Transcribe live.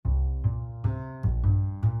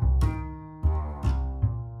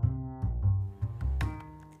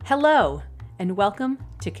Hello, and welcome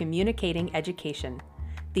to Communicating Education,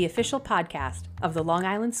 the official podcast of the Long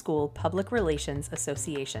Island School Public Relations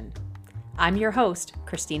Association. I'm your host,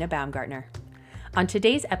 Christina Baumgartner. On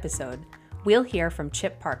today's episode, we'll hear from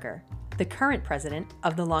Chip Parker, the current president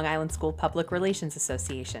of the Long Island School Public Relations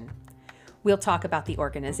Association. We'll talk about the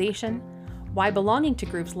organization, why belonging to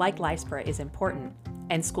groups like LISPRA is important,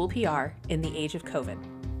 and school PR in the age of COVID.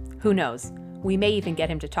 Who knows, we may even get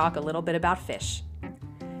him to talk a little bit about fish.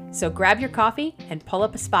 So grab your coffee and pull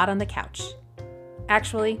up a spot on the couch.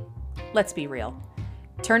 Actually, let's be real.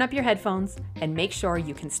 Turn up your headphones and make sure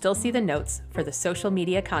you can still see the notes for the social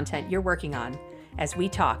media content you're working on as we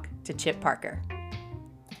talk to Chip Parker.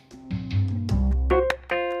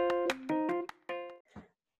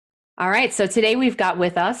 All right, so today we've got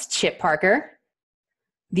with us Chip Parker,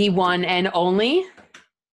 the one and only.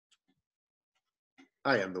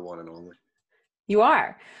 I am the one and only. You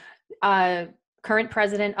are. Current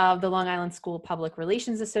president of the Long Island School Public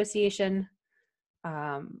Relations Association,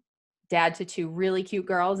 dad to two really cute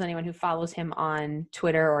girls. Anyone who follows him on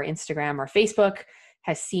Twitter or Instagram or Facebook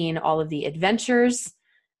has seen all of the adventures,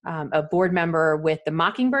 a board member with the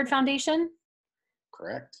Mockingbird Foundation.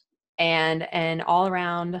 Correct. And an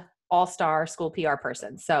all-around all-star school PR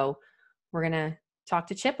person. So we're going to talk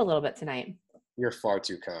to Chip a little bit tonight. You're far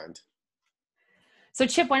too kind. So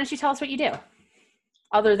Chip, why don't you tell us what you do?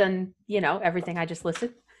 Other than, everything I just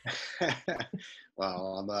listed.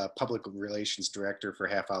 Well, I'm a public relations director for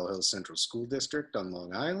Half Hollow Hills Central School District on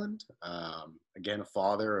Long Island. Again, a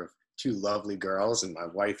father of two lovely girls, and my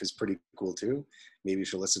wife is pretty cool too. Maybe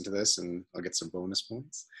she'll listen to this and I'll get some bonus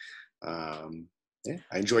points. I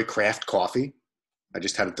enjoy craft coffee. I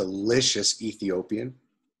just had a delicious Ethiopian.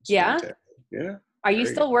 Yeah? Yeah. Are you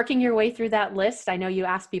still working your way through that list? I know you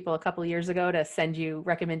asked people a couple of years ago to send you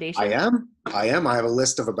recommendations. I am. I have a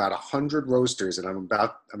list of about 100 roasters, and I'm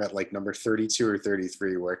at like number 32 or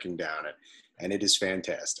 33 working down it, and it is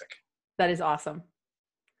fantastic. That is awesome.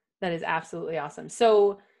 That is absolutely awesome.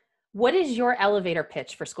 So what is your elevator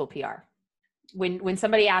pitch for school PR? When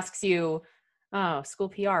somebody asks you, oh, school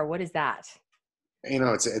PR, what is that?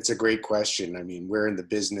 It's a great question. I mean, we're in the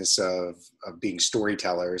business of being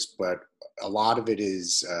storytellers, but a lot of it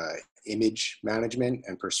is image management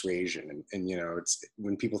and persuasion. And it's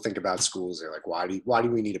when people think about schools, they're like, why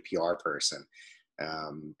do we need a PR person?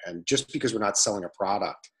 And just because we're not selling a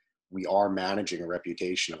product, we are managing a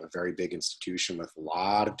reputation of a very big institution with a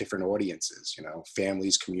lot of different audiences,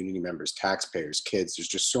 families, community members, taxpayers, kids. There's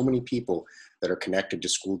just so many people that are connected to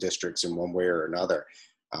school districts in one way or another.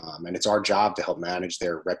 And it's our job to help manage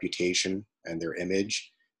their reputation and their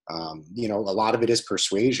image. A lot of it is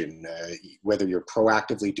persuasion, whether you're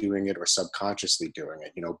proactively doing it or subconsciously doing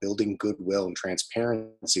it. Building goodwill and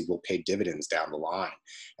transparency will pay dividends down the line.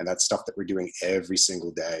 And that's stuff that we're doing every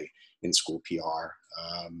single day in school PR.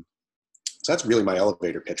 So that's really my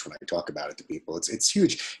elevator pitch when I talk about it to people. It's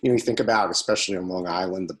huge. You think about, especially on Long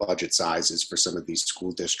Island, the budget sizes for some of these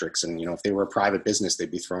school districts. And, if they were a private business, they'd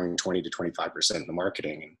be throwing 20 to 25% in the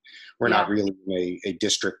marketing. And we're not really in a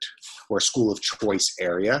district or school of choice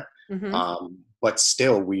area. Mm-hmm. But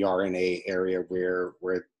still, we are in a area where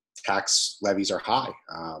tax levies are high.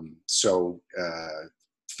 So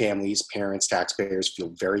families, parents, taxpayers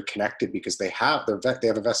feel very connected because they have a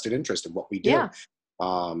vested interest in what we do. Yeah.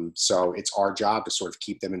 So it's our job to sort of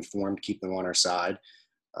keep them informed, keep them on our side,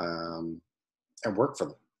 and work for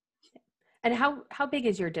them. And how big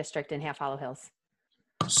is your district in Half Hollow Hills?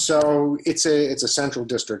 So it's a central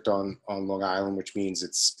district on Long Island, which means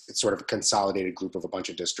it's sort of a consolidated group of a bunch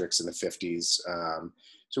of districts in the 50s.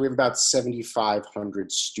 So we have about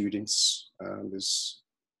 7,500 students. There's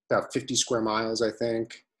about 50 square miles, I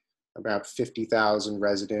think, about 50,000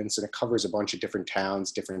 residents, and it covers a bunch of different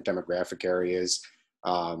towns, different demographic areas.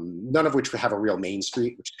 None of which have a real main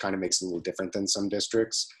street, which kind of makes it a little different than some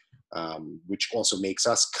districts, which also makes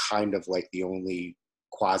us kind of like the only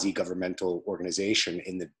quasi-governmental organization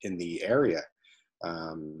in the area.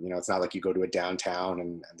 It's not like you go to a downtown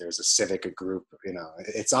and there's a civic group.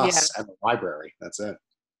 It's us at the library. That's it.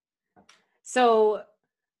 So,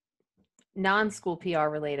 non-school PR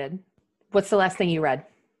related, what's the last thing you read?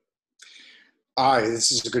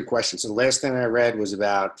 This is a good question. So the last thing I read was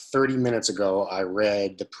about 30 minutes ago. I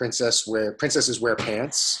read Princesses Wear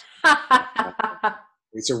Pants.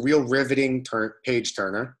 It's a real riveting page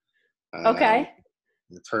turner. Okay.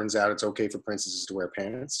 It turns out it's okay for princesses to wear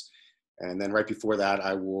pants. And then right before that,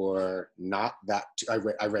 I read Not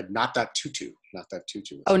That Tutu. Not That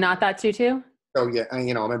Tutu. Oh, Not That Tutu? So yeah,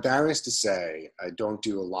 I'm embarrassed to say I don't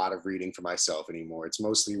do a lot of reading for myself anymore. It's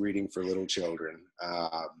mostly reading for little children,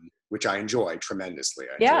 which I enjoy tremendously.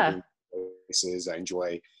 I enjoy choices. I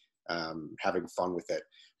enjoy having fun with it.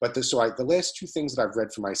 But the last two things that I've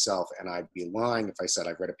read for myself, and I'd be lying if I said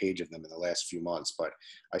I've read a page of them in the last few months, but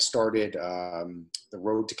I started The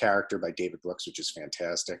Road to Character by David Brooks, which is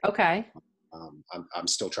fantastic. Okay. I'm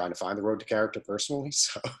still trying to find the road to character personally.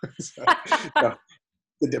 So,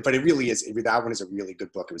 but it really is, that one is a really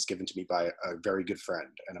good book. It was given to me by a very good friend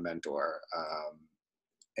and a mentor.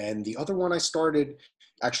 And the other one I started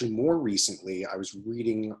actually more recently, I was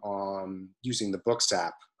reading using the Books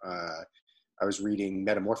app. I was reading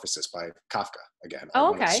Metamorphosis by Kafka again.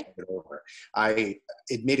 Oh, okay. I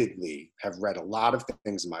admittedly have read a lot of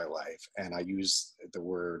things in my life, and I use the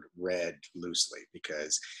word read loosely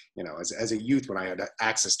because, as a youth, when I had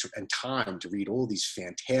access to and time to read all these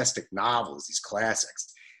fantastic novels, these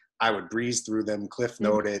classics, I would breeze through them, cliff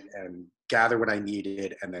note it, and gather what I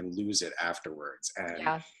needed, and then lose it afterwards.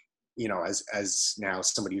 And as now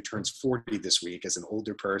somebody who turns 40 this week, as an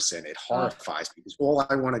older person, it horrifies me because all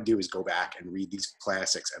I want to do is go back and read these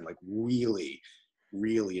classics and really,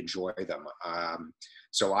 really enjoy them.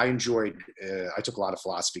 So I took a lot of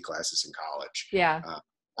philosophy classes in college. Yeah.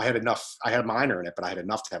 I had a minor in it, but I had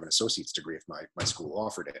enough to have an associate's degree if my school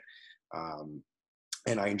offered it.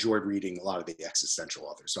 And I enjoyed reading a lot of the existential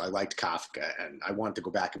authors. So I liked Kafka, and I wanted to go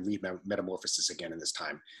back and read Metamorphosis again, and this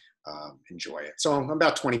time enjoy it. So I'm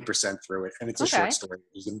about 20% through it, and it's a short story.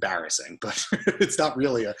 It's embarrassing, but it's not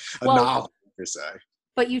really a novel per se.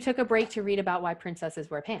 But you took a break to read about why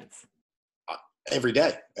princesses wear pants. Every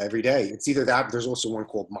day. It's either that. There's also one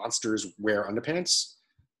called Monsters Wear Underpants.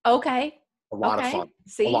 Okay. A lot of fun.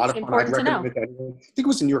 See, a lot of fun. Important to know. I think it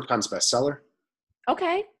was a New York Times bestseller.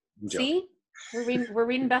 Okay. See, we're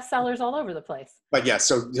reading bestsellers all over the place. But yeah,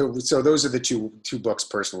 so those are the two books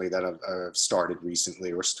personally that I've started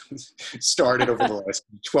recently, or started over the last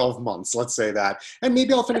 12 months, let's say that. And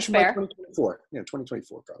maybe I'll finish them by 2024.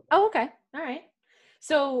 2024 probably. Oh, okay. All right.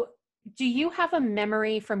 So do you have a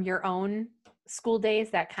memory from your own school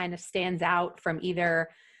days that kind of stands out from either,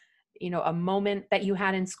 a moment that you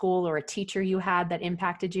had in school or a teacher you had that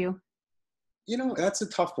impacted you? That's a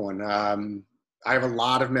tough one. I have a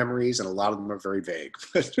lot of memories, and a lot of them are very vague.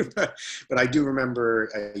 but I do remember,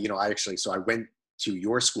 I went to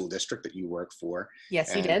your school district that you work for.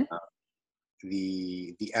 Yes, you did.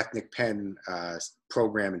 The Ethnic Pen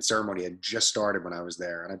program and ceremony had just started when I was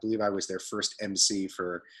there, and I believe I was their first MC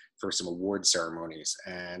for some award ceremonies.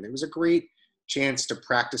 And it was a great chance to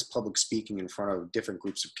practice public speaking in front of different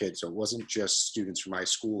groups of kids. So it wasn't just students from my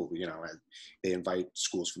school. They invite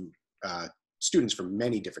students from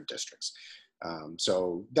many different districts.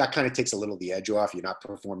 So that kind of takes a little of the edge off. You're not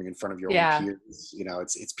performing in front of your own peers.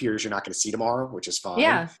 It's peers you're not going to see tomorrow, which is fine.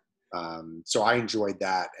 Yeah. So I enjoyed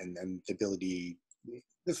that, and the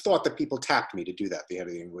thought that people tapped me to do that, the head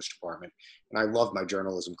of the English department. And I loved my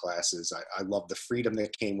journalism classes. I loved the freedom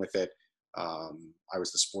that came with it. I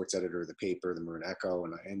was the sports editor of the paper, the Maroon Echo,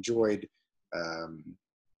 and I enjoyed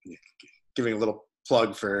giving a little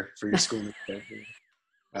plug for your school.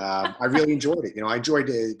 I really enjoyed it. I enjoyed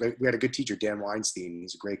it. We had a good teacher, Dan Weinstein.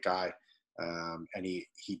 He's a great guy. And he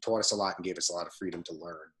taught us a lot and gave us a lot of freedom to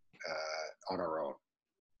learn on our own.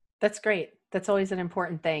 That's great. That's always an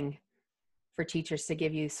important thing for teachers, to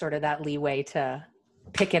give you sort of that leeway to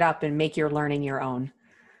pick it up and make your learning your own.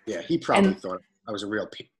 Yeah, he probably thought I was a real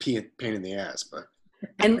pain in the ass, but.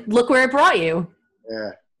 And look where it brought you.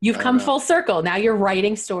 Yeah. You've come full circle. Now you're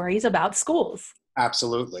writing stories about schools.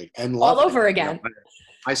 Absolutely. And all over again.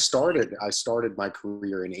 I started my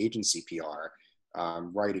career in agency PR,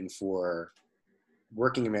 working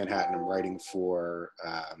in Manhattan and writing for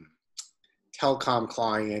telecom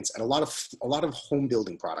clients and a lot of home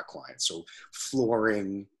building product clients. So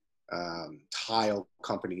flooring, tile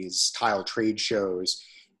companies, tile trade shows.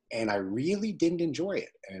 And I really didn't enjoy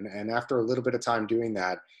it. And after a little bit of time doing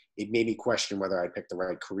that, it made me question whether I picked the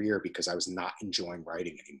right career, because I was not enjoying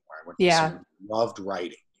writing anymore. I went from someone who loved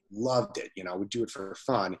writing, loved it, would do it for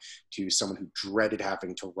fun, to someone who dreaded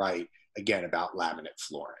having to write, again, about laminate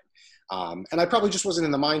flooring. And I probably just wasn't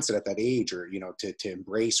in the mindset at that age, or, to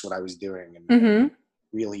embrace what I was doing and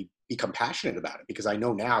really become passionate about it, because I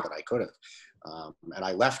know now that I could have. And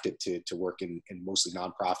I left it to work in mostly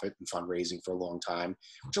nonprofit and fundraising for a long time,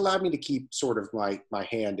 which allowed me to keep sort of my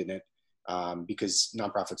hand in it. Because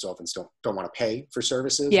nonprofits often don't want to pay for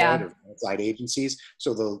services, right, or outside agencies,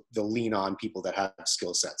 so they'll lean on people that have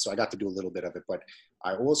skill sets. So I got to do a little bit of it, but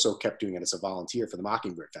I also kept doing it as a volunteer for the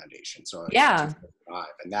Mockingbird Foundation. So and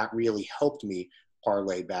that really helped me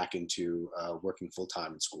parlay back into working full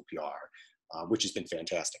time in school PR, which has been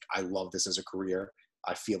fantastic. I love this as a career.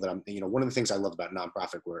 I feel that I'm, one of the things I loved about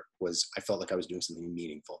nonprofit work was I felt like I was doing something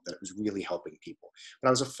meaningful, that it was really helping people. But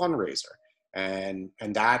I was a fundraiser. And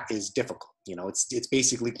that is difficult. It's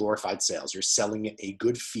basically glorified sales. You're selling a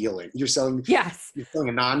good feeling. You're selling Yes. You're selling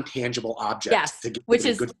a non-tangible object Yes. to get Which a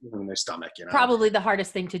is good feeling in their stomach. probably the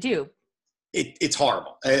hardest thing to do. It's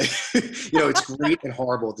horrible. It's great and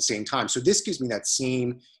horrible at the same time. So this gives me that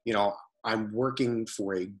same, I'm working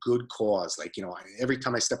for a good cause. Like, every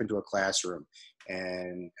time I step into a classroom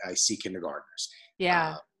and I see kindergartners,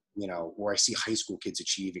 Yeah. or I see high school kids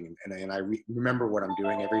achieving, and I remember what I'm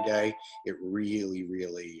doing every day, it really,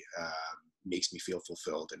 really makes me feel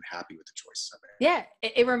fulfilled and happy with the choices I make.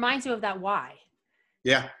 Yeah. It reminds you of that why.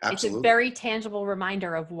 Yeah, absolutely. It's a very tangible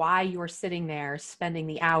reminder of why you're sitting there spending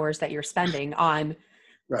the hours that you're spending on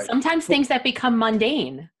Right. sometimes things that become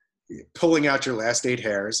mundane. Pulling out your last 8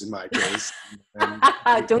 hairs, in my case.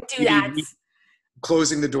 And Don't do that.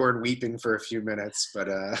 Closing the door and weeping for a few minutes, but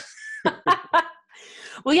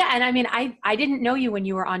well, yeah. And I mean, I didn't know you when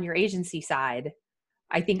you were on your agency side.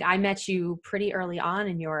 I think I met you pretty early on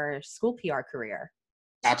in your school PR career.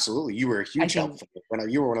 Absolutely. You were a huge help.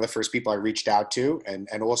 You were one of the first people I reached out to, and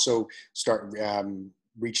also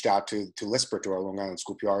reached out to LISPRA, to our Long Island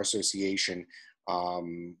School PR Association.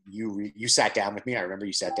 You sat down with me. I remember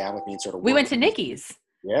you sat down with me and sort of. We went to Nikki's.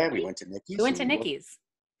 Yeah, we went to Nikki's. We went to Nikki's.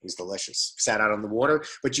 It was delicious. Sat out on the water,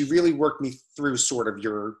 but you really worked me through sort of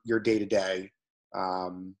your day to day,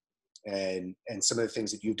 and some of the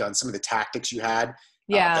things that you've done, some of the tactics you had,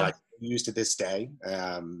 that I use to this day.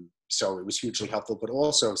 So it was hugely helpful, but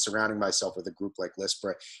also surrounding myself with a group like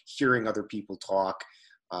LISPRA, hearing other people talk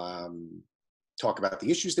about the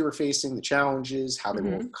issues they were facing, the challenges, how they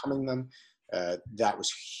were overcoming them. That was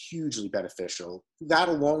hugely beneficial. That,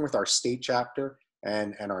 along with our state chapter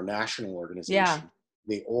and our national organization,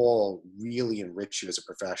 they all really enrich you as a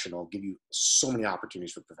professional, give you so many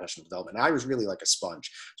opportunities for professional development. And I was really like a sponge.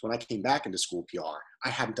 So when I came back into school PR, I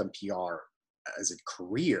hadn't done PR as a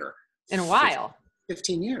career in a while.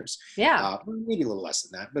 15 years. Yeah. Maybe a little less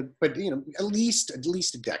than that, but at least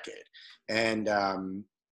a decade. And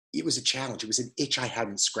it was a challenge. It was an itch I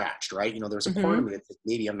hadn't scratched, right? There was a part of me that said,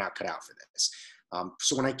 maybe I'm not cut out for this.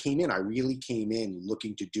 So when I came in, I really came in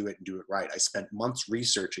looking to do it and do it right. I spent months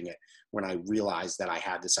researching it when I realized that I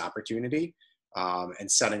had this opportunity, and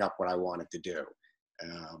setting up what I wanted to do.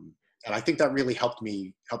 And I think that really helped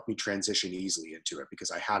me transition easily into it,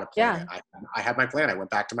 because I had a plan. Yeah. I had my plan. I went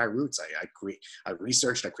back to my roots. I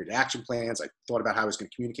researched, I created action plans. I thought about how I was going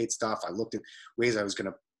to communicate stuff. I looked at ways I was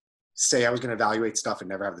going to say I was going to evaluate stuff and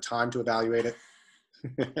never have the time to evaluate it.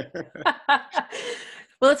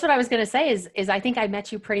 Well, that's what I was going to say is I think I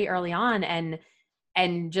met you pretty early on,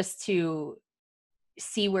 and just to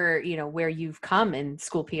see where you've come in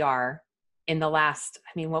school PR in the last,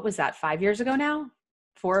 I mean, what was that? 5 years ago now?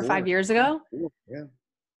 4 or 5 years ago. Yeah.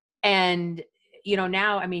 And,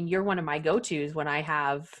 now, I mean, you're one of my go-tos when I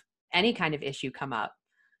have any kind of issue come up.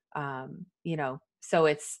 So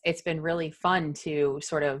it's been really fun to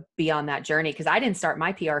sort of be on that journey, because I didn't start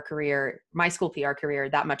my school PR career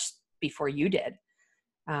that much before you did.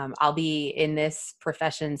 I'll be in this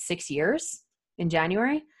profession 6 years in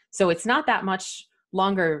January. So it's not that much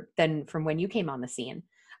longer than from when you came on the scene.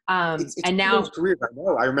 It's and now career.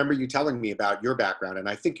 I remember you telling me about your background, and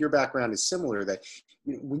I think your background is similar, that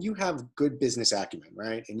when you have good business acumen,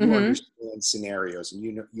 right, and you understand scenarios, and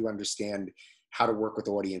you understand how to work with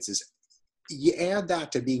audiences, you add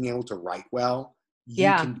that to being able to write well, you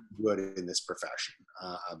can do good in this profession.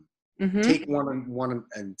 Take one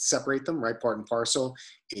and separate them, right, part and parcel,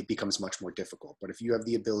 it becomes much more difficult. But if you have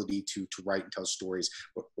the ability to write and tell stories,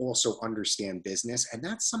 but also understand business, and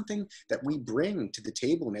that's something that we bring to the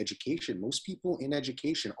table in education. Most people in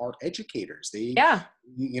education are educators.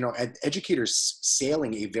 Educators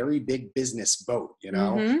sailing a very big business boat,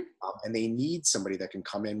 and they need somebody that can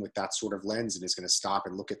come in with that sort of lens and is going to stop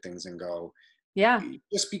and look at things and go,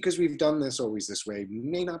 just because we've done this always this way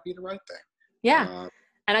may not be the right thing. Yeah.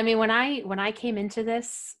 And I mean, when I came into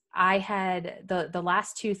this, I had the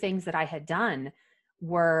last 2 things that I had done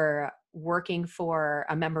were working for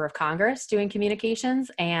a member of Congress doing communications,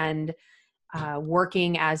 and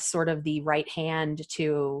working as sort of the right hand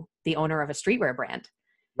to the owner of a streetwear brand,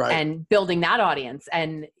 right, and building that audience.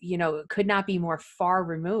 And, could not be more far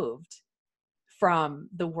removed from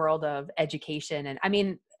the world of education. And I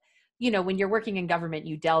mean, when you're working in government,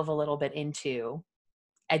 you delve a little bit into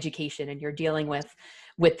education, and you're dealing with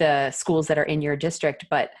the schools that are in your district,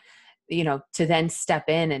 but to then step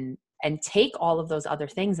in and take all of those other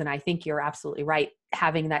things. And I think you're absolutely right,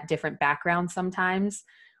 having that different background sometimes,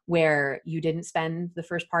 where you didn't spend the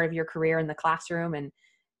first part of your career in the classroom,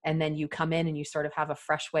 and then you come in and you sort of have a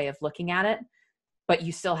fresh way of looking at it, but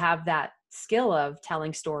you still have that skill of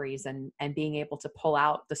telling stories and being able to pull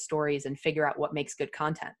out the stories and figure out what makes good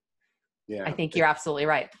content. I Yeah, think you're absolutely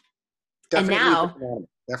right. And definitely now,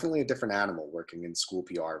 definitely a different animal working in school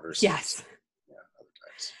PR versus yes. other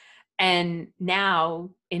types. And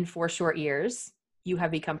now in 4 short years, you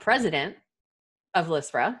have become president of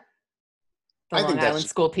LISPRA, the I Long think that's Island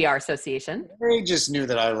School PR Association. they just knew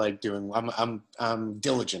that I like doing. I'm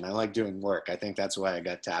diligent. I like doing work. I think that's why I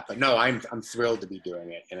got tapped. But no, I'm thrilled to be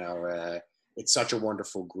doing it. It's such a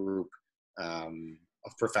wonderful group of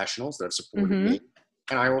professionals that have supported Mm-hmm. me,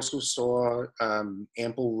 and I also saw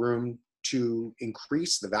ample room to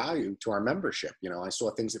increase the value to our membership. I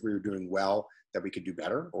saw things that we were doing well that we could do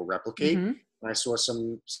better or replicate, Mm-hmm. and I saw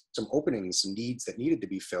some openings, some needs that needed to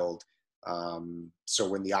be filled. So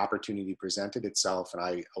when the opportunity presented itself, and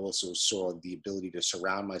I also saw the ability to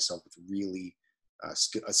surround myself with really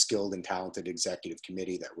a skilled and talented executive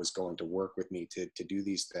committee that was going to work with me to do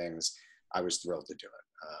these things, I was thrilled to do it.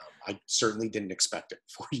 I certainly didn't expect it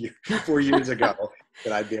 4 years ago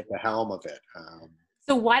that I'd be at the helm of it.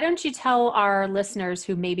 So why don't you tell our listeners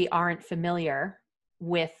who maybe aren't familiar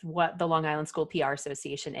with what the Long Island School PR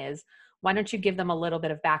Association is, why don't you give them a little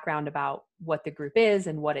bit of background about what the group is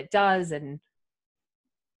and what it does and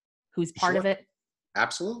who's part of Sure. it?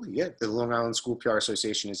 Absolutely, yeah. The Long Island School PR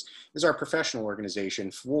Association is our professional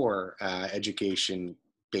organization for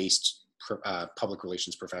education-based public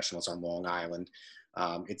relations professionals on Long Island.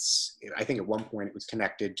 I think at one point it was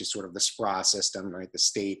connected to sort of the SPRA system, right, the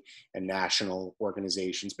state and national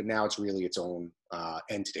organizations, but now it's really its own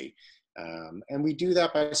entity. And we do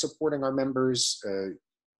that by supporting our members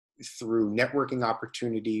through networking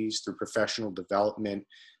opportunities, through professional development.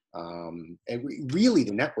 Really,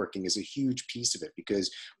 the networking is a huge piece of it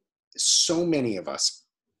because so many of us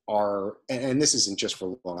are, and this isn't just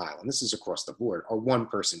for Long Island, this is across the board, are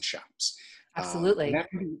one-person shops. Absolutely.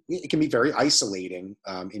 It can be very isolating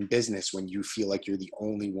in business when you feel like you're the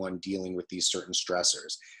only one dealing with these certain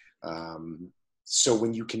stressors. So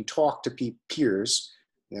when you can talk to peers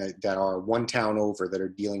that are one town over that are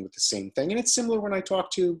dealing with the same thing. And it's similar when I talk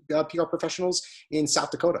to PR professionals in South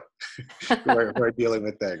Dakota who are dealing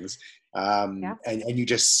with things. Yeah. And you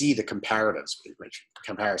just see the comparisons, which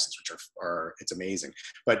are it's amazing.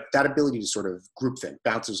 But that ability to sort of groupthink,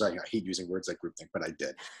 bounces, I hate using words like groupthink, but I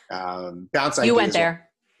did. Bounce ideas. You went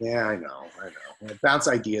there. Yeah, I know. Bounce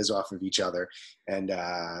ideas off of each other and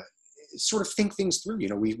sort of think things through.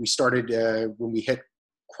 We started when we hit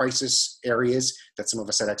crisis areas that some of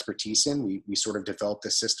us had expertise in, we sort of developed a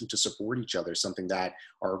system to support each other, something that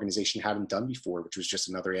our organization hadn't done before, which was just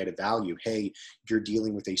another added value. Hey, you're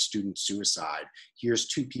dealing with a student suicide. Here's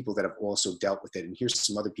 2 people that have also dealt with it. And here's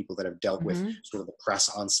some other people that have dealt with sort of the press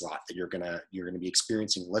onslaught that you're gonna be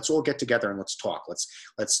experiencing. Let's all get together and let's talk.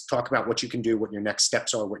 Let's talk about what you can do, what your next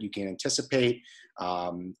steps are, what you can anticipate,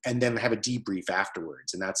 and then have a debrief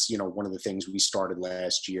afterwards. And that's, one of the things we started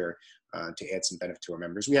last year to add some benefit to our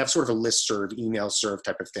members. We have sort of a listserv, email serve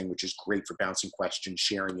type of thing, which is great for bouncing questions,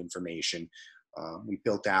 sharing information. We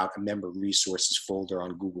built out a member resources folder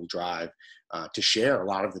on Google Drive to share a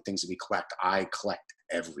lot of the things that we collect. I collect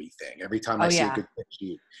everything. Every time I see a good tip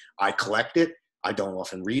sheet, I collect it. I don't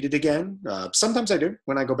often read it again. Sometimes I do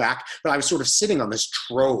when I go back, but I was sort of sitting on this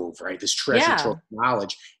trove, right? This treasure trove of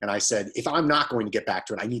knowledge. And I said, if I'm not going to get back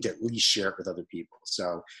to it, I need to at least share it with other people.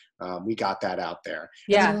 So we got that out there.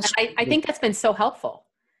 Yeah. Also, I think that's been so helpful.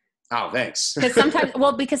 Oh, thanks.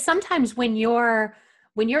 because sometimes when you're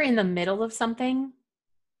in the middle of something,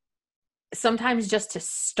 sometimes just to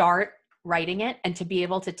start writing it and to be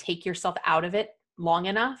able to take yourself out of it long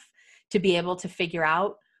enough to be able to figure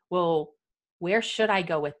out, well, where should I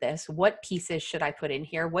go with this? What pieces should I put in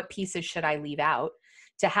here? What pieces should I leave out?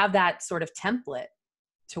 To have that sort of template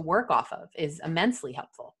to work off of is immensely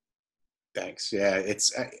helpful. Thanks. Yeah,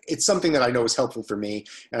 it's something that I know is helpful for me,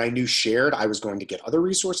 and I knew shared I was going to get other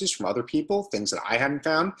resources from other people, things that I hadn't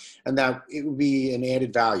found, and that it would be an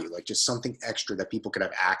added value, like just something extra that people could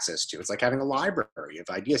have access to. It's like having a library of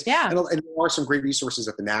ideas. Yeah. And there are some great resources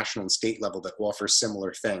at the national and state level that offer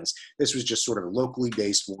similar things. This was just sort of a locally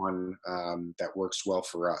based one that works well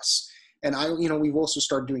for us. And we've also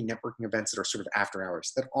started doing networking events that are sort of after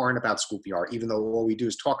hours that aren't about school PR, even though all we do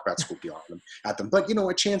is talk about school PR at them. But,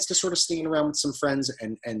 a chance to sort of stand around with some friends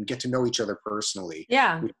and get to know each other personally.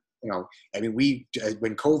 Yeah.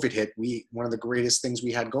 When COVID hit, one of the greatest things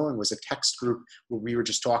we had going was a text group where we were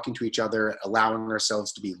just talking to each other, allowing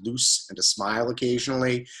ourselves to be loose and to smile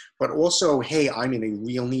occasionally, but also, hey, I'm in a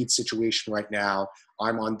real need situation right now.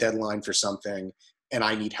 I'm on deadline for something and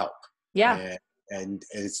I need help. Yeah. And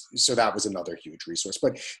so that was another huge resource.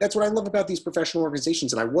 But that's what I love about these professional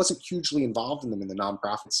organizations. And I wasn't hugely involved in them in the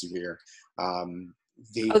nonprofit sphere.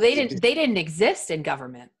 They didn't exist in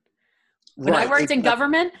government. When I Right. worked in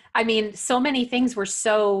government, I mean, so many things were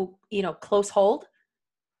so, close hold.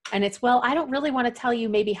 And it's, well, I don't really want to tell you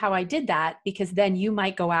maybe how I did that, because then you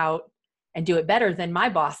might go out and do it better than my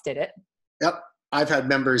boss did it. Yep. I've had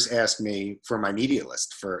members ask me for my media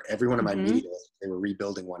list, for everyone in my Mm-hmm. media list. They were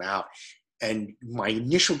rebuilding one out. And my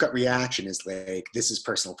initial gut reaction is like, this is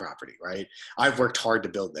personal property, right? I've worked hard to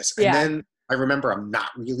build this. And then I remember I'm not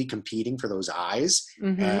really competing for those eyes,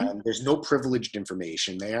 Mm-hmm. and there's no privileged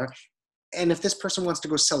information there. And if this person wants to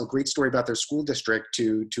go sell a great story about their school district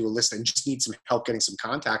to a list and just needs some help getting some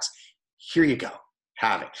contacts, here you go,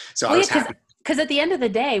 have it. So I was happy. Because at the end of the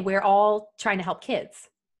day, we're all trying to help kids.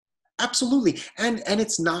 Absolutely. And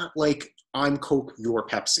it's not like I'm Coke, you're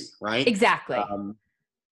Pepsi, right? Exactly.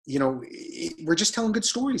 We're just telling good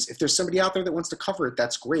stories. If there's somebody out there that wants to cover it,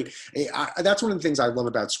 that's great. That's one of the things I love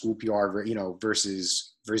about school PR,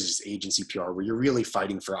 versus agency PR, where you're really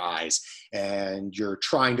fighting for eyes and you're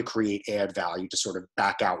trying to create ad value to sort of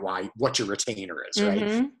back out what your retainer is, right?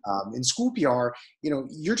 Mm-hmm. In school PR,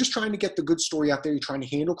 you're just trying to get the good story out there. You're trying to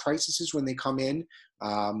handle crises when they come in.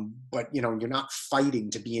 But you're not fighting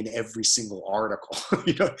to be in every single article.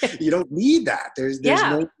 You don't need that. There's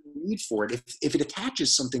no need for it. If it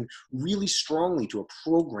attaches something really strongly to a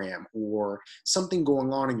program or something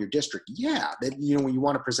going on in your district, that when you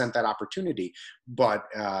want to present that opportunity, but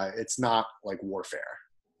it's not like warfare.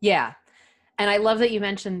 Yeah. And I love that you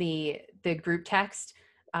mentioned the group text,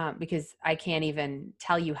 because I can't even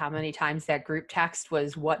tell you how many times that group text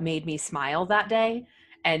was what made me smile that day.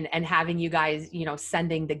 And having you guys,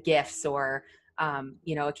 sending the gifts or,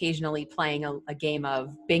 occasionally playing a game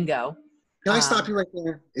of bingo. Can I stop you right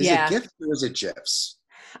there? Is it GIFs or is it GIFs?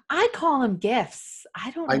 I call them gifts. I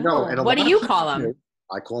don't know. I know. And what do you call them?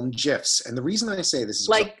 I call them GIFs. And the reason I say this is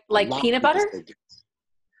like peanut butter?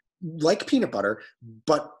 Like peanut butter,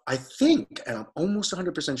 but I think, and I'm almost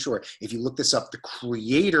 100% sure, if you look this up, the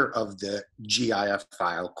creator of the GIF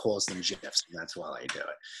file calls them GIFs, and that's why I do it.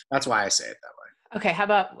 That's why I say it that way. Okay, how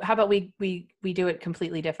about we do it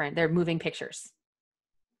completely different? They're moving pictures.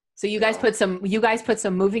 So you guys put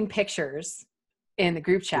some moving pictures in the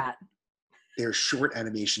group chat. They're short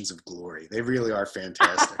animations of glory. They really are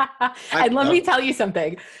fantastic. And let me tell you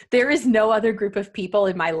something. There is no other group of people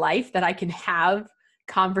in my life that I can have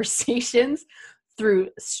conversations through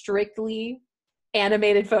strictly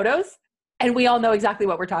animated photos, and we all know exactly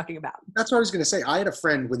what we're talking about. That's what I was going to say. I had a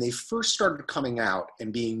friend when they first started coming out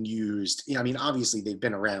and being used. Obviously they've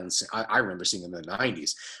been around. I remember seeing them in the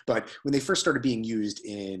 90s, but when they first started being used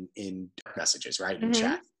in messages, right, in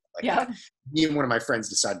chat, that, me and one of my friends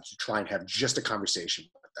decided to try and have just a conversation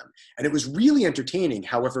with them, and it was really entertaining.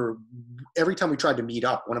 However, every time we tried to meet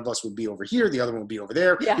up, one of us would be over here, the other one would be over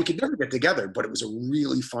there. We could never get together, but it was a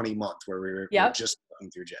really funny month where we were just going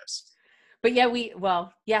through GIFs. But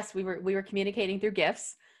we were communicating through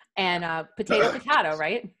GIFs and potato,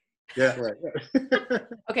 right? Yeah, right.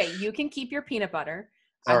 Okay, you can keep your peanut butter.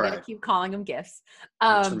 All I'm going to keep calling them GIFs.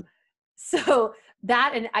 So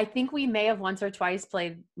that, and I think we may have once or twice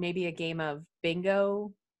played maybe a game of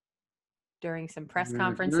bingo during some press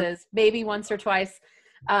conferences, maybe once or twice.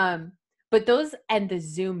 But those and the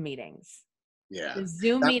Zoom meetings. Yeah. The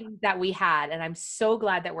Zoom meetings that we had, and I'm so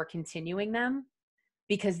glad that we're continuing them,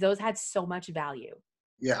 because those had so much value.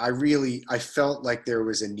 Yeah, I felt like there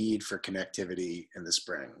was a need for connectivity in the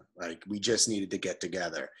spring. Like we just needed to get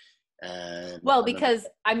together. And because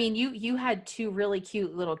you had two really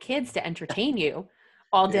cute little kids to entertain you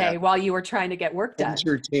all day while you were trying to get work done.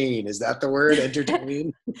 Entertain, is that the word?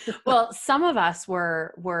 Entertain? Well, some of us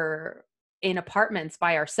were in apartments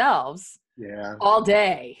by ourselves all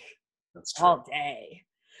day. That's true. All day.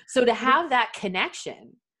 So to have that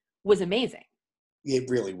connection was amazing. It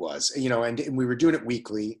really was, and we were doing it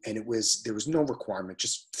weekly, and there was no requirement.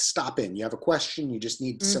 Just stop in. You have a question, you just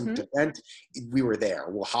need some to vent. We were there.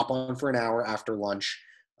 We'll hop on for an hour after lunch.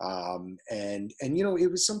 And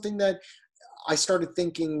it was something that I started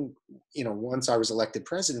thinking, once I was elected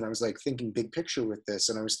president, I was like thinking big picture with this.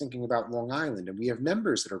 And I was thinking about Long Island, and we have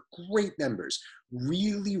members that are great members,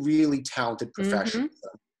 really, really talented professionals that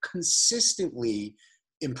I'm consistently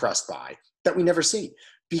impressed by, that we never see.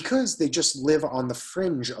 because they just live on the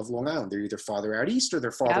fringe of Long Island. They're either farther out east or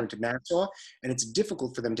they're farther Yep. into Nassau, and it's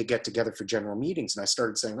difficult for them to get together for general meetings. And I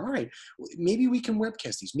started saying, all right, maybe we can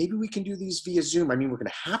webcast these. Maybe we can do these via Zoom. I mean, we're going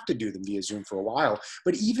to have to do them via Zoom for a while,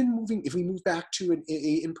 but even if we move back to an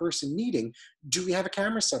in-person meeting, do we have a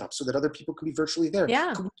camera set up so that other people can be virtually there?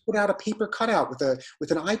 Yeah. Could we put out a paper cutout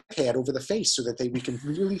with an iPad over the face so that we can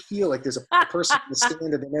really feel like there's a person in the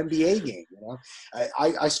stand at an NBA game? You know,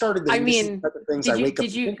 I started this. I And this is the mean, type of things I wake up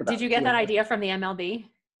to think about. did you get that idea from the MLB?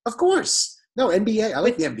 Of course. No, NBA. I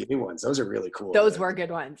like With the NBA ones. Those are really cool. those were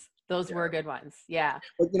good ones. Those Yeah. were good ones. Yeah.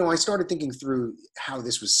 But I started thinking through how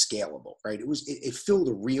this was scalable, right? It filled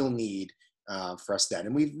a real need for us then,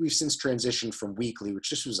 and we've since transitioned from weekly, which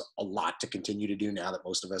just was a lot to continue to do now that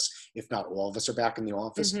most of us, if not all of us, are back in the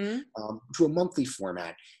office, to a monthly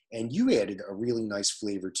format. And you added a really nice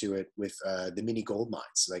flavor to it with the mini gold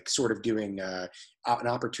mines, like sort of doing an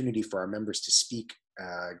opportunity for our members to speak,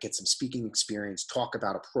 get some speaking experience, talk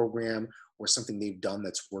about a program or something they've done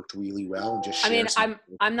that's worked really well, and just share. I mean,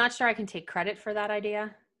 I'm not sure I can take credit for that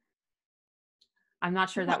idea. I'm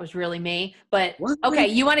not sure that was really me, but okay,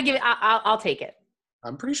 you want to give it? I'll take it.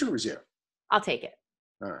 I'm pretty sure it was you. I'll take it.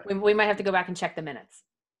 All right. We might have to go back and check the minutes.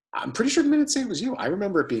 I'm pretty sure the minutes say it was you. I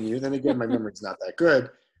remember it being you. Then again, my memory's not that good.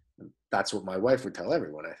 That's what my wife would tell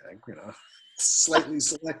everyone, I think, slightly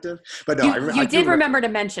selective. But no, you did remember to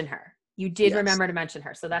mention her. You did remember to mention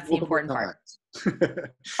her. So that's the important part.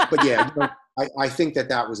 But yeah, I think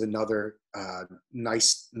that was another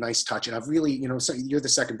nice touch. And I've really, so you're the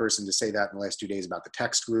second person to say that in the last 2 days about the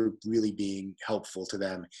text group really being helpful to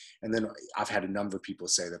them. And then I've had a number of people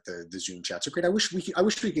say that the Zoom chats are great. I wish we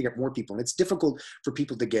could get more people. And it's difficult for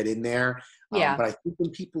people to get in there. Yeah. But I think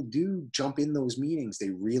when people do jump in those meetings, they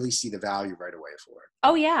really see the value right away for it.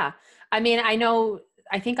 Oh yeah. I mean,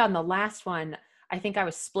 I think on the last one, I think I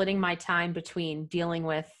was splitting my time between dealing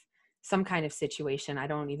with some kind of situation.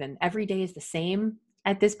 Every day is the same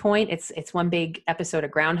at this point. It's one big episode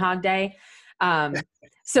of Groundhog Day.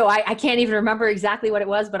 So I can't even remember exactly what it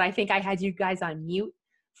was, but I think I had you guys on mute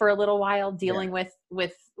for a little while dealing with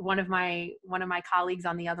one of my colleagues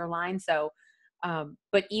on the other line. So,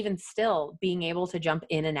 but even still being able to jump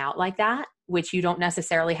in and out like that, which you don't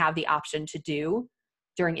necessarily have the option to do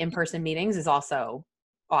during in-person meetings, is also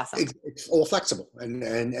awesome. It's all flexible,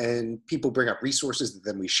 and people bring up resources that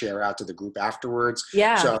then we share out to the group afterwards.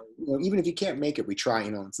 Yeah. So even if you can't make it, we try.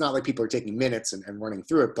 It's not like people are taking minutes and running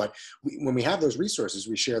through it, but when we have those resources,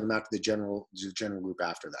 we share them out to the general group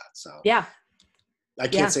after that. So yeah, I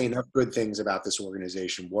can't say enough good things about this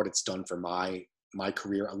organization, what it's done for my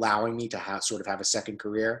career, allowing me to have a second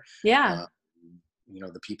career. Yeah.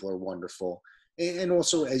 The people are wonderful, and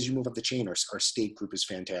also as you move up the chain, our state group is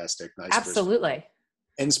fantastic. Absolutely.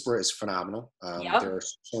 NSPRA is phenomenal. Yep. There are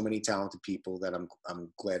so many talented people that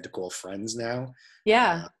I'm glad to call friends now.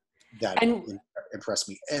 Yeah. That impress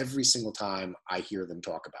me every single time I hear them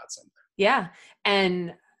talk about something. Yeah.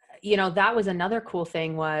 And, that was another cool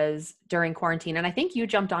thing was during quarantine. And I think you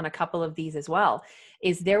jumped on a couple of these as well,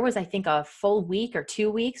 is there was, I think, a full week or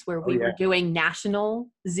 2 weeks where we were doing national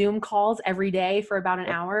Zoom calls every day for about an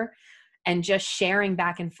hour and just sharing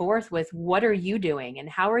back and forth with what are you doing and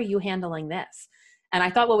how are you handling this? And I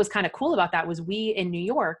thought what was kind of cool about that was we in New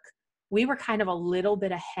York, we were kind of a little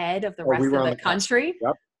bit ahead of the rest of the country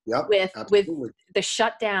with the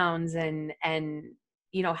shutdowns and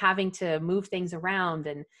having to move things around.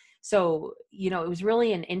 And so, it was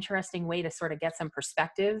really an interesting way to sort of get some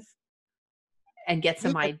perspective and get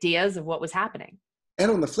some ideas of what was happening. And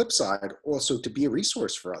on the flip side, also to be a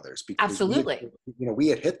resource for others. Because absolutely. We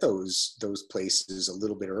had hit those places a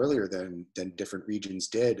little bit earlier than different regions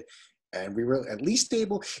did. And we were at least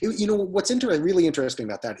able, what's really interesting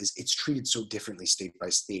about that is it's treated so differently state by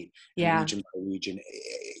state, region by region,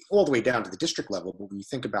 all the way down to the district level. But when you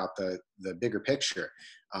think about the bigger picture,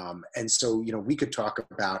 and so, we could talk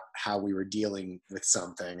about how we were dealing with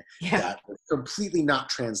something that was completely not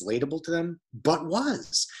translatable to them, but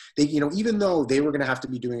was. They, even though they were going to have to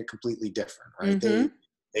be doing it completely different, right? Mm-hmm.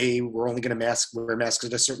 They were only going to wear masks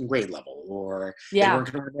at a certain grade level, or they weren't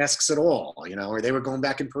going to wear masks at all, or they were going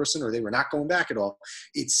back in person, or they were not going back at all.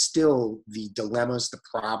 It's still the dilemmas, the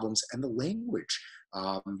problems, and the language,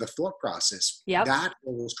 the thought process, that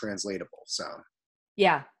was translatable. So,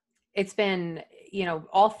 yeah, it's been,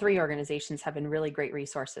 all three organizations have been really great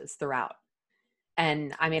resources throughout.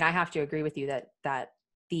 And I mean, I have to agree with you that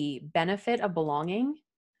the benefit of belonging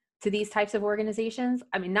to these types of organizations,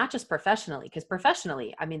 I mean, not just professionally, because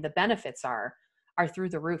professionally, I mean, the benefits are through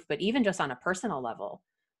the roof, but even just on a personal level,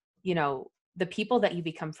 the people that you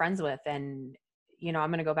become friends with, and,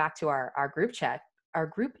 I'm going to go back to our group chat,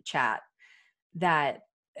 that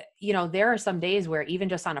there are some days where even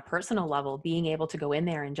just on a personal level, being able to go in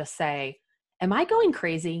there and just say, am I going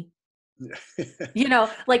crazy?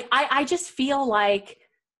 Like I just feel like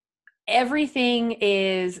everything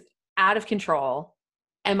is out of control.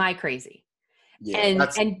 Am I crazy? Yeah,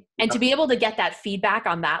 And to be able to get that feedback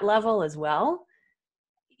on that level as well,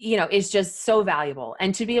 is just so valuable.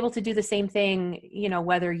 And to be able to do the same thing,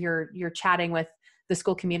 whether you're chatting with the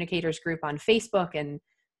school communicators group on Facebook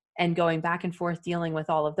and going back and forth dealing with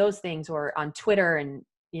all of those things, or on Twitter, and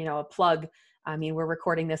a plug. I mean, we're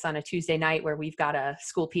recording this on a Tuesday night where we've got a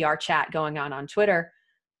school PR chat going on Twitter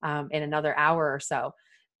in another hour or so.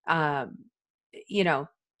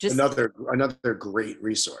 Just another great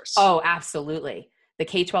resource. Oh, absolutely. The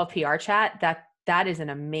K-12 PR chat, that is an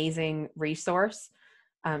amazing resource.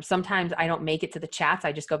 Sometimes I don't make it to the chats.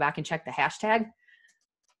 I just go back and check the hashtag.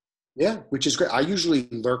 Yeah, which is great. I usually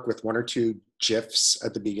lurk with one or two GIFs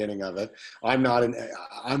at the beginning of it. I'm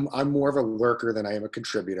more of a lurker than I am a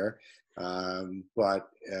contributor. But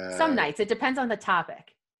some nights it depends on the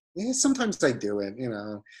topic. Yeah, sometimes I do it.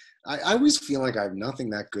 I always feel like I have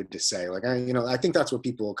nothing that good to say. Like I think that's what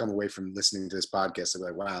people come away from listening to this podcast.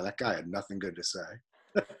 They're like, wow, that guy had nothing good to say.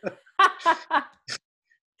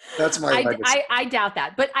 That's my legacy. I doubt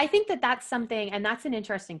that. But I think that that's something, and that's an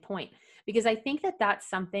interesting point, because I think that that's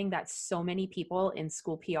something that so many people in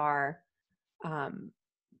school PR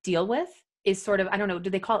deal with, is sort of, I don't know, do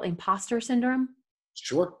they call it imposter syndrome?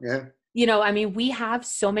 Sure. Yeah. I mean, we have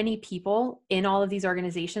so many people in all of these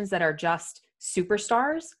organizations that are just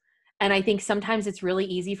superstars. And I think sometimes it's really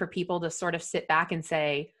easy for people to sort of sit back and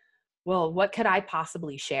say, well, what could I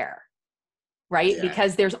possibly share? Right? Yeah.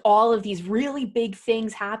 Because there's all of these really big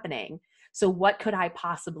things happening. So what could I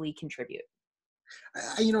possibly contribute?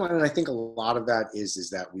 And I think a lot of that is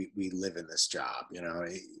that we live in this job.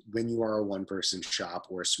 When you are a one-person shop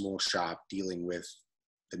or a small shop dealing with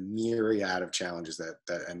the myriad of challenges that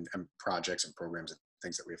and projects and programs and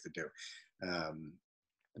things that we have to do,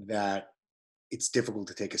 that it's difficult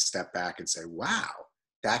to take a step back and say, wow,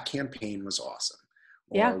 that campaign was awesome.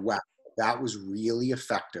 Or, yeah, wow, that was really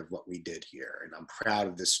effective what we did here. And I'm proud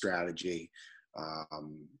of this strategy.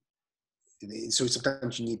 So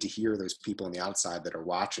sometimes you need to hear those people on the outside that are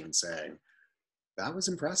watching saying, that was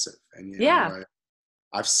impressive. And yeah,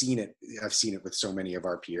 I've seen it with so many of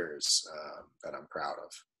our peers that I'm proud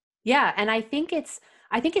of. Yeah. And I think it's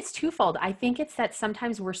twofold. I think it's that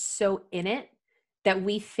sometimes we're so in it that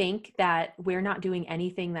we think that we're not doing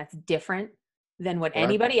anything that's different than what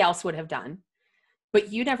anybody else would have done.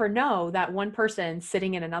 But you never know that one person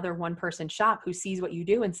sitting in another one-person shop who sees what you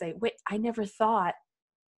do and say, wait, I never thought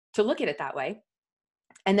to look at it that way.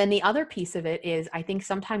 And then the other piece of it is, I think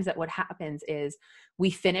sometimes that what happens is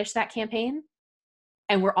we finish that campaign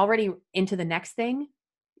and we're already into the next thing.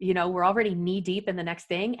 We're already knee deep in the next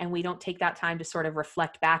thing, and we don't take that time to sort of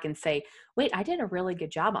reflect back and say, wait, I did a really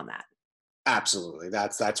good job on that. Absolutely.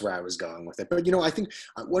 That's where I was going with it. But, I think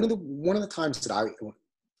one of the times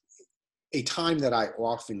a time that I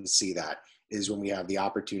often see that is when we have the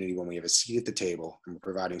opportunity, when we have a seat at the table and we're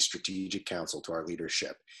providing strategic counsel to our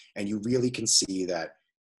leadership. And you really can see that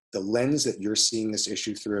the lens that you're seeing this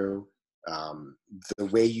issue through, the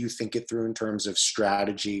way you think it through in terms of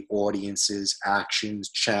strategy, audiences, actions,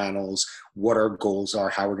 channels, what our goals are,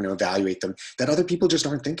 how we're going to evaluate them, that other people just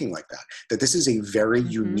aren't thinking like that this is a very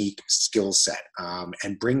unique skill set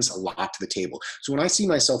and brings a lot to the table. So when I see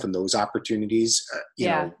myself in those opportunities,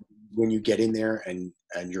 when you get in there and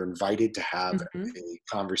you're invited to have a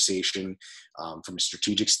conversation from a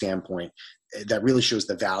strategic standpoint that really shows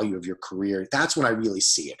the value of your career, that's when I really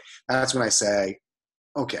see it. That's when I say,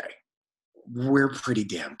 okay, we're pretty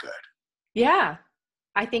damn good. Yeah,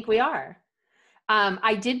 I think we are.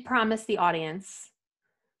 I did promise the audience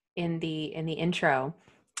in the intro,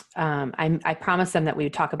 I promised them that we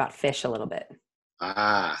would talk about Phish a little bit.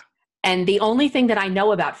 And the only thing that I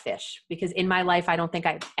know about Phish, because in my life, I don't think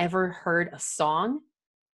I've ever heard a song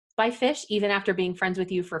by Phish, even after being friends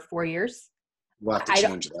with you for 4 years. We'll have to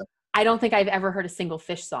change that. I don't think I've ever heard a single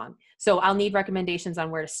Phish song. So I'll need recommendations on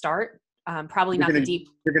where to start. Probably not the deep.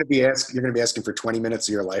 You're going to be asking for 20 minutes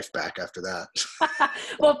of your life back after that.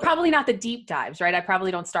 Well, probably not the deep dives, right? I probably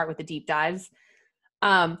don't start with the deep dives.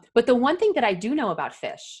 But the one thing that I do know about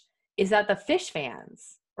Phish is that the Phish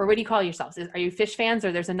fans, or what do you call yourselves? Are you Phish fans,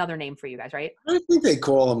 or there's another name for you guys, right? I think they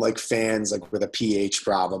call them like fans, like with a PH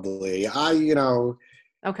probably. Okay.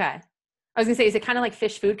 I was gonna say, is it kind of like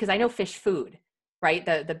Phish food? Because I know Phish food, right?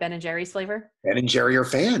 The Ben and Jerry's flavor. Ben and Jerry are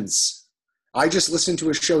fans. I just listened to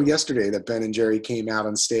a show yesterday that Ben and Jerry came out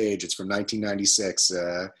on stage. It's from 1996.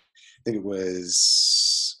 I think it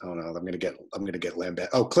was oh no, I'm gonna get lambast.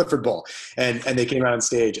 Oh, Clifford Ball, and they came out on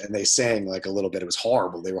stage and they sang like a little bit. It was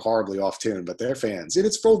horrible. They were horribly off tune, but they're fans, and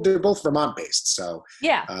they're both Vermont based, so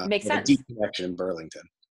Yeah, makes a sense. deep connection in Burlington.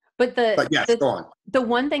 But But yes, go on. the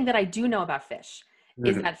one thing that I do know about Phish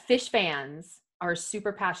is Mhm. that Phish fans are a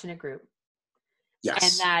super passionate group, and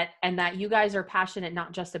Yes. that you guys are passionate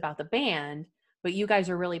not just about the band, but you guys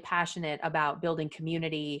are really passionate about building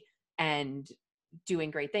community and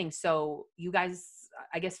doing great things. So you guys,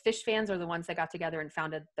 I guess Phish fans are the ones that got together and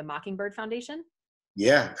founded the Mockingbird Foundation.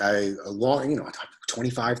 Yeah, a long,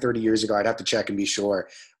 25, 30 years ago, I'd have to check and be sure,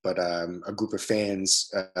 but a group of fans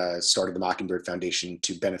started the Mockingbird Foundation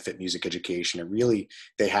to benefit music education. And really,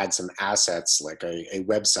 they had some assets like a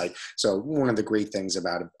website. So one of the great things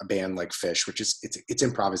about a band like Phish, which is it's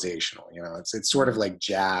improvisational, it's sort of like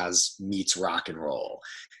jazz meets rock and roll.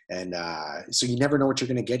 And so you never know what you're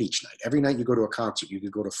going to get each night. Every night you go to a concert, you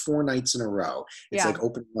could go to 4 nights in a row. It's Yeah. like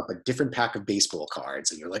opening up a different pack of baseball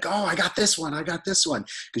cards, and you're like, oh, I got this one,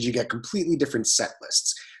 because you get completely different set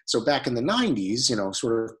lists. So back in the 90s,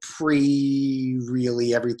 sort of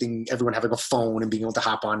really everyone having a phone and being able to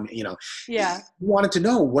hop on, Yeah. you wanted to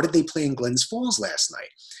know, what did they play in Glens Falls last night?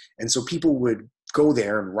 And so people would go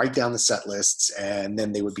there and write down the set lists, and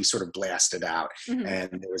then they would be sort of blasted out. Mhm.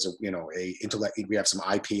 And there was we have some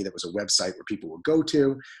IP that was a website where people would go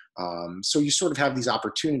to. So you sort of have these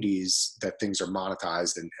opportunities that things are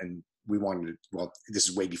monetized, and we wanted, well, this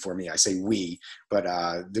is way before me, I say we, but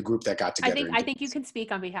the group that got together. I think you can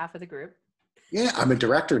speak on behalf of the group. Yeah, I'm a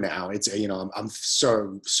director now. It's I'm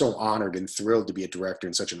so honored and thrilled to be a director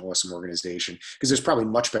in such an awesome organization, because there's probably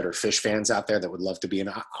much better Phish fans out there that would love to be. And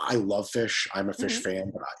I love Phish. I'm a Phish fan,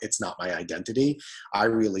 but it's not my identity. I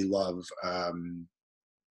really love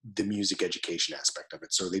the music education aspect of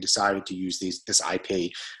it. So they decided to use this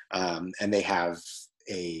IP, and they have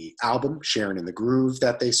a album, Sharon in the Groove,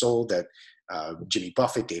 that they sold, that Jimmy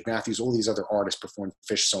Buffett, Dave Matthews, all these other artists performed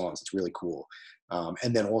Phish songs. It's really cool.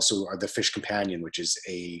 And then also the Phish Companion, which is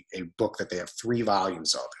a book that they have 3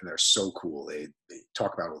 volumes of, and they're so cool. They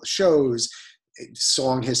talk about all the shows,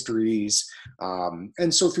 song histories,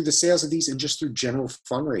 and so through the sales of these and just through general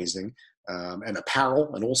fundraising, and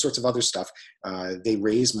apparel and all sorts of other stuff, they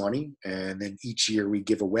raise money, and then each year we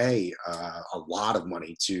give away a lot of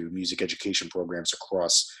money to music education programs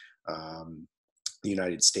across the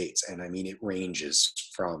United States. And I mean, it ranges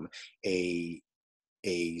from a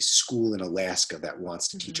school in Alaska that wants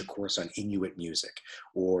to teach a course on Inuit music,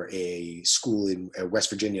 or a school in West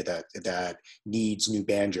Virginia that needs new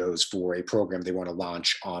banjos for a program they want to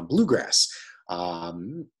launch on bluegrass.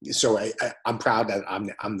 So I'm proud that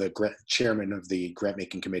I'm the chairman of the grant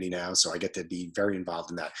making committee now, so I get to be very involved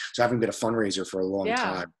in that. So having been a fundraiser for a long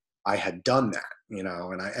time, I had done that, and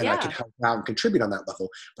I could help out and contribute on that level,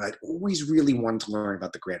 but I'd always really wanted to learn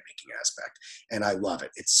about the grant making aspect, and I love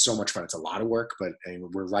it. It's so much fun. It's a lot of work, but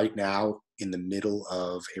we're right now in the middle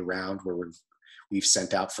of a round where we've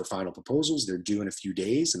sent out for final proposals. They're due in a few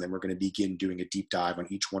days, and then we're going to begin doing a deep dive on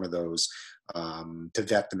each one of those to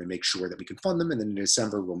vet them and make sure that we can fund them. And then in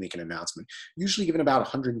December, we'll make an announcement, usually given about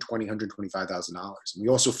 $125,000. And we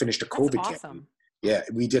also finished a COVID campaign. Yeah,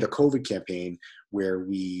 we did a COVID campaign where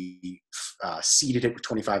we seeded it with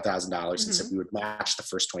 $25,000 and said we would match the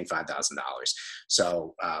first $25,000.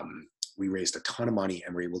 So we raised a ton of money,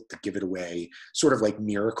 and we're able to give it away, sort of like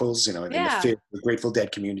miracles, in the Grateful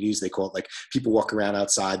Dead communities. They call it, like, people walk around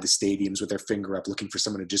outside the stadiums with their finger up looking for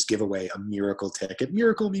someone to just give away a miracle ticket.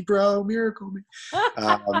 Miracle me, bro, miracle me.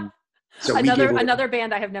 So another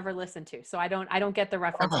band I have never listened to, so I don't get the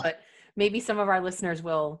reference, but maybe some of our listeners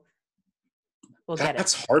will get it.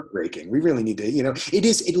 That's heartbreaking. We really need to, it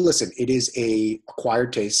is a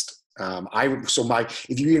acquired taste.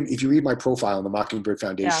 If you read my profile on the Mockingbird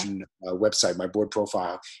Foundation website, my board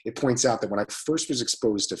profile, it points out that when I first was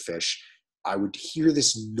exposed to Phish, I would hear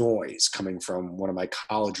this noise coming from one of my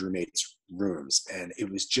college roommates' rooms, and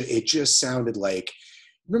it just sounded like,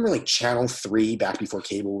 remember like Channel 3 back before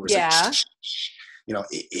cable was like,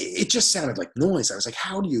 it just sounded like noise. I was like,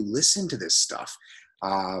 how do you listen to this stuff?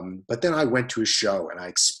 But then I went to a show and I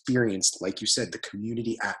experienced, like you said, the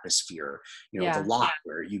community atmosphere, the lot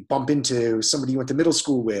where you bump into somebody you went to middle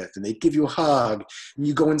school with and they give you a hug, and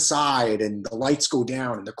you go inside and the lights go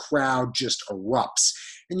down and the crowd just erupts.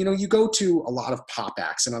 And, you go to a lot of pop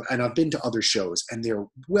acts, and I've been to other shows, and they're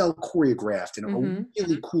well choreographed and a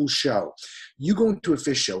really cool show. You go into a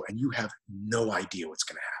Phish show and you have no idea what's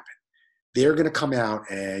going to happen. They're going to come out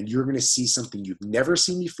and you're going to see something you've never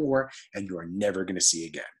seen before and you are never going to see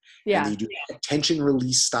again. Yeah. And they do tension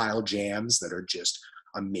release style jams that are just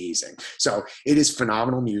amazing. So it is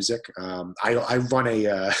phenomenal music. I run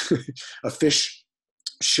a Phish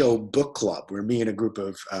show book club where me and a group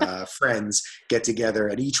of friends get together,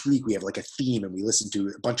 and each week we have like a theme and we listen to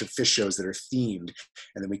a bunch of Phish shows that are themed,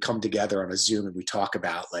 and then we come together on a Zoom and we talk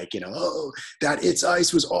about like, oh, that It's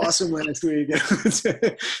Ice was awesome last week.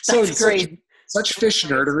 So That's great. Such Phish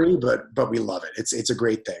nerdery, but we love it. It's a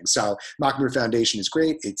great thing. So Mockingbird Foundation is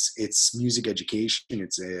great. It's music education.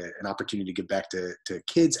 It's an opportunity to give back to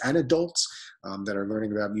kids and adults that are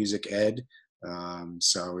learning about music ed.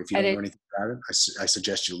 So if you don't know anything about it, I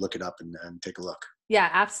suggest you look it up and take a look. Yeah,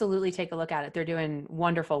 absolutely. Take a look at it. They're doing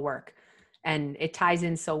wonderful work, and it ties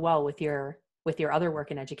in so well with your other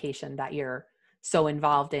work in education that you're so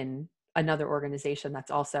involved in another organization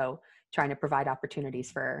that's also trying to provide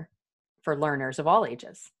opportunities for learners of all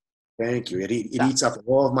ages. Thank you. It eats up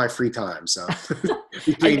all of my free time. So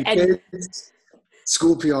between kids,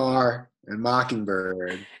 school PR, and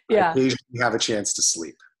Mockingbird, yeah, I occasionally have a chance to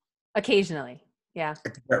sleep. Occasionally, yeah.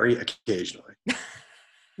 Very occasionally.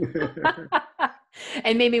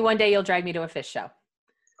 And maybe one day you'll drag me to a Phish show.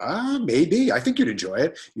 Maybe. I think you'd enjoy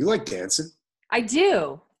it. You like dancing. I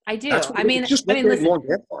do. I mean, listen, long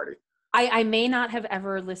dance party. I may not have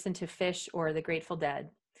ever listened to Phish or the Grateful Dead,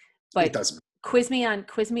 but it doesn't. Quiz me on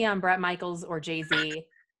Bret Michaels or Jay-Z.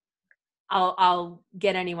 I'll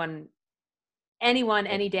get anyone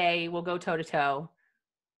any day. We'll go toe to toe.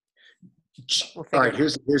 All right,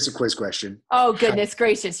 here's a quiz question. Oh, goodness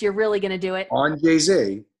gracious. You're really going to do it? On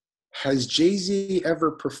Jay-Z, has Jay-Z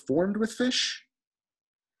ever performed with Phish?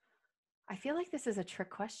 I feel like this is a trick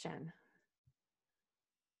question.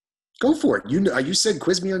 Go for it. You said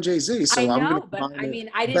quiz me on Jay-Z, so I'm going to find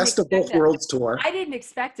I didn't Best of Both Worlds tour. I didn't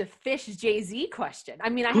expect a Phish Jay-Z question. I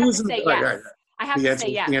mean, I have to say yes. Right. I have to say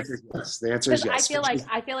yes. The answer is yes. The answer is yes.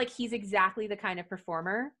 I feel like he's exactly the kind of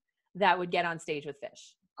performer that would get on stage with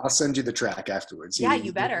Phish. I'll send you the track afterwards. Yeah,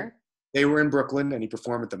 you better. They were in Brooklyn and he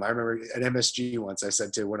performed with them. I remember at MSG once I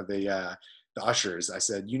said to one of the ushers, I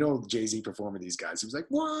said, Jay-Z performed with these guys. He was like,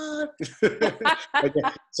 what?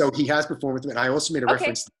 So he has performed with them. And I also made a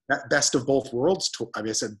reference to that Best of Both Worlds tour. I mean,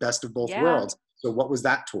 I said Best of Both Worlds. So what was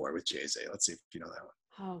that tour with Jay-Z? Let's see if you know that one.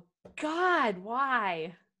 Oh, God,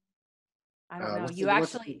 why? I don't know.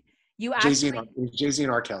 Jay-Z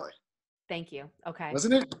and R. Kelly. Thank you. Okay.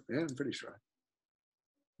 Wasn't it? Yeah, I'm pretty sure.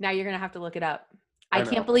 Now you're going to have to look it up. I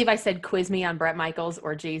can't believe I said quiz me on Bret Michaels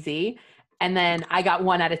or Jay-Z, and then I got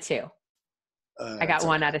 1 out of 2. I got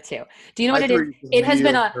 1 out of 2. Do you know what it is? It has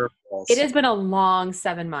been a long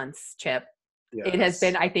 7 months, Chip. Yes. It has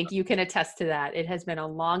been, I think you can attest to that. It has been a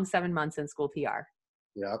long 7 months in school PR.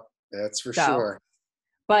 Yep, that's for sure.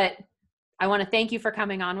 But I want to thank you for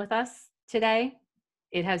coming on with us today.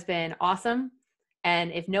 It has been awesome.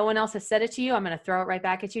 And if no one else has said it to you, I'm going to throw it right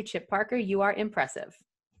back at you. Chip Parker, you are impressive.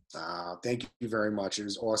 Thank you very much. It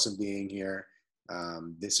was awesome being here.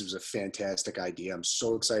 This was a fantastic idea. I'm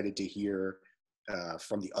so excited to hear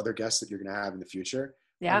from the other guests that you're going to have in the future.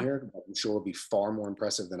 Yeah, here. I'm sure will be far more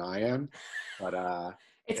impressive than I am. But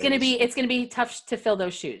it's going to be tough to fill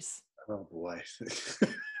those shoes. Oh boy,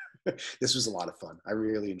 this was a lot of fun. I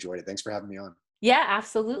really enjoyed it. Thanks for having me on. Yeah,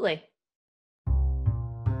 absolutely.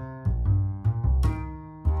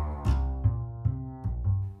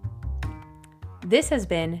 This has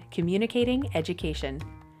been Communicating Education.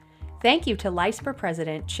 Thank you to LISPR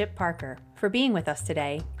President Chip Parker for being with us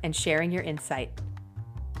today and sharing your insight.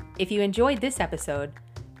 If you enjoyed this episode,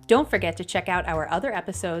 don't forget to check out our other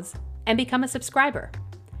episodes and become a subscriber.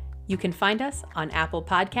 You can find us on Apple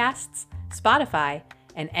Podcasts, Spotify,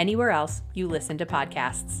 and anywhere else you listen to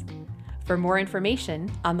podcasts. For more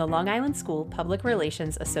information on the Long Island School Public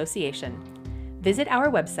Relations Association, visit our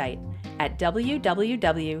website at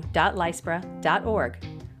www.lispra.org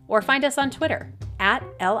or find us on Twitter at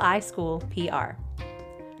LISchoolPR.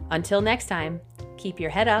 Until next time, keep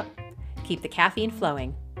your head up, keep the caffeine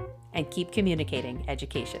flowing, and keep communicating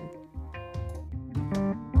education.